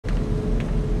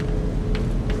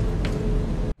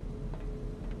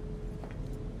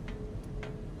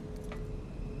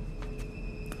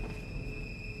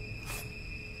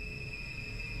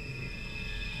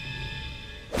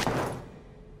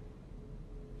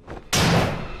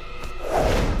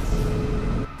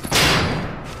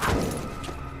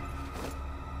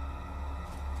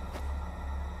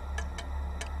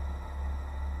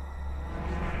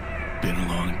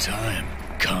time,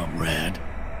 comrade.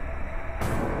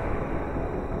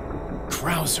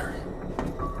 Krauser.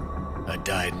 I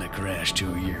died in a crash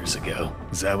 2 years ago.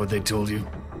 Is that what they told you?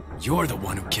 You're the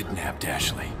one who kidnapped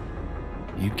Ashley.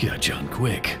 You catch on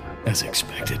quick, as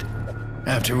expected.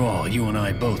 After all, you and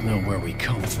I both know where we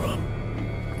come from.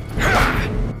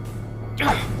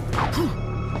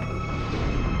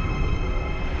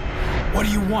 What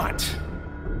do you want?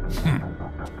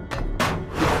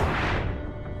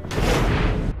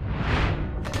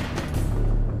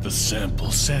 The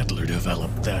sample Sadler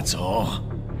developed, that's all.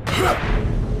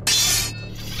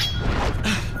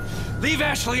 Leave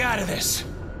Ashley out of this!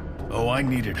 Oh, I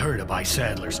needed her to buy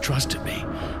Sadler's trust in me.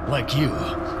 Like you,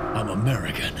 I'm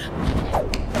American.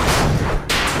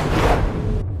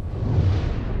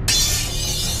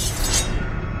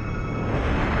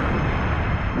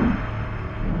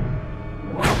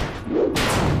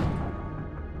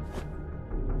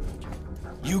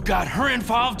 You got her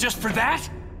involved just for that?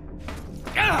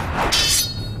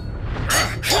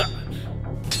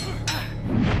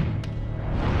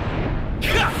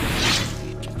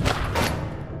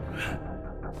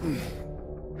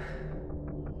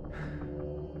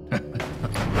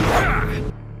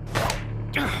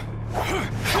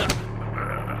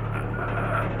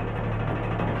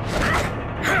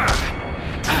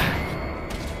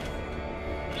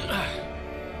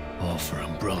 All for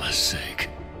Umbrella's sake.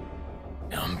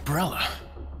 Umbrella?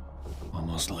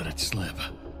 Almost let it slip.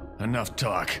 Enough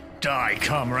talk. Die,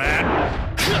 comrade!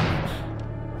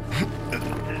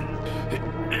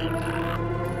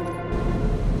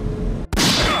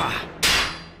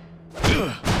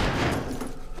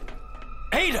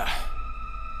 Ada!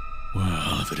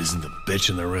 Well, if it isn't the bitch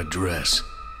in the red dress.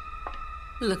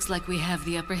 Looks like we have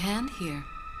the upper hand here.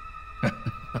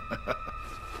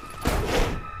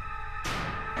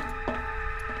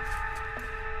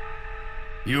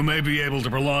 You may be able to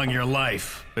prolong your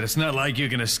life, but it's not like you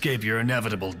can escape your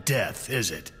inevitable death, is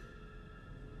it?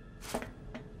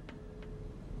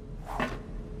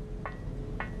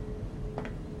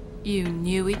 You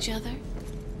knew each other?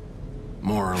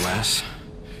 More or less.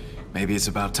 Maybe it's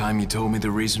about time you told me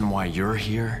the reason why you're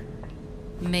here.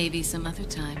 Maybe some other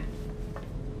time.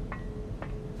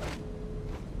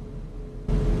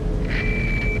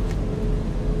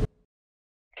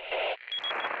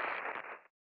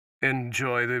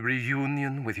 Enjoy the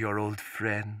reunion with your old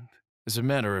friend? As a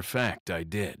matter of fact, I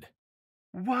did.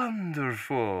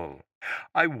 Wonderful.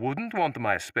 I wouldn't want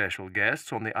my special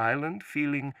guests on the island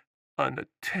feeling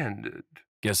unattended.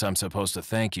 Guess I'm supposed to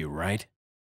thank you, right?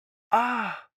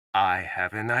 Ah, I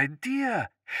have an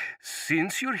idea.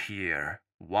 Since you're here,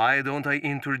 why don't I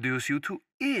introduce you to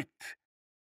it?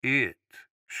 It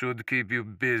should keep you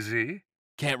busy.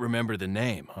 Can't remember the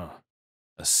name, huh?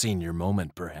 A senior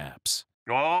moment, perhaps.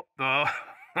 Oh.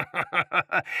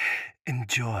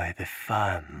 Enjoy the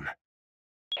fun.